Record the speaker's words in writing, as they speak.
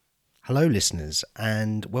Hello, listeners,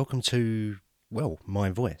 and welcome to, my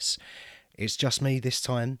voice. It's just me this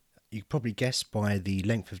time. You can probably guess by the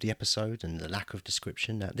length of the episode and the lack of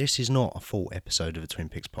description that this is not a full episode of the Twin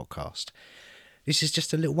Peaks podcast. This is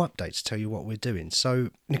just a little update to tell you what we're doing. So,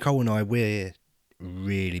 Nicole and I, we're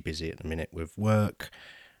really busy at the minute with work,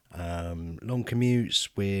 long commutes.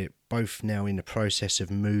 We're both now in the process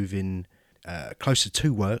of moving closer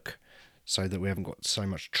to work, so that we haven't got so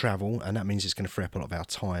much travel, and that means it's going to free up a lot of our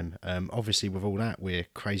time. Obviously, with all that, we're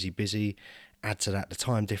crazy busy. Add to that the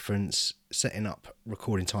time difference. Setting up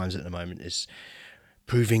recording times at the moment is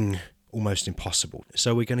proving almost impossible.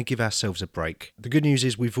 So we're going to give ourselves a break. The good news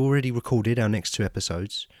is we've already recorded our next two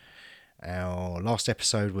episodes. Our last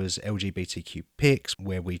episode was LGBTQ Picks,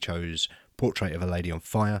 where we chose Portrait of a Lady on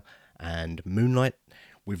Fire and Moonlight.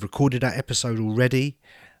 We've recorded that episode already.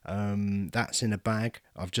 That's in a bag.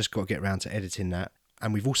 I've just got to get around to editing that.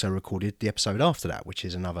 And we've also recorded the episode after that, which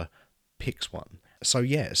is another Picks one. So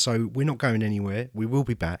we're not going anywhere. We will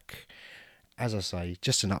be back. As I say,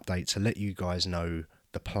 just an update to let you guys know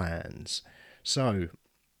the plans. So,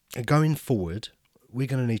 going forward, we're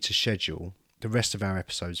going to need to schedule the rest of our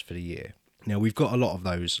episodes for the year. Now, we've got a lot of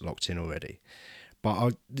those locked in already.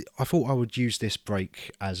 But I thought I would use this break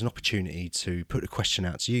as an opportunity to put a question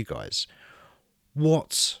out to you guys.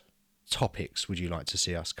 What topics would you like to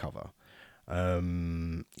see us cover?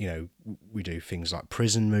 We do things like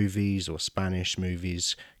prison movies or Spanish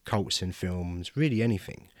movies, cults in films, really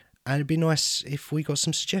anything. And it'd be nice if we got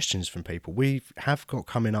some suggestions from people. We have got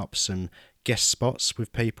coming up some guest spots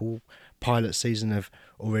with people. Pilot season have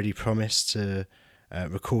already promised to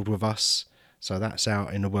record with us. So that's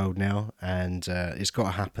out in the world now, and it's got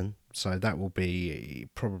to happen. So that will be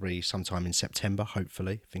probably sometime in September,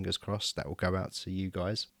 hopefully. Fingers crossed, that will go out to you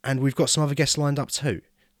guys. And we've got some other guests lined up too.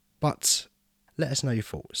 But let us know your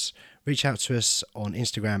thoughts. Reach out to us on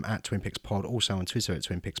Instagram at TwinPixPod, also on Twitter at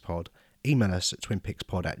TwinPixPod. Email us at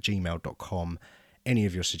twinpixpod@gmail.com. Any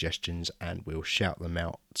of your suggestions, and we'll shout them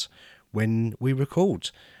out when we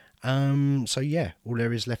record. All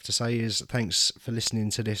there is left to say is thanks for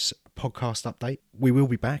listening to this podcast update. We will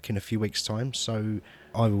be back in a few weeks' time, so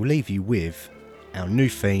I will leave you with our new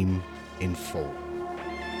theme in full.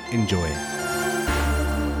 Enjoy it.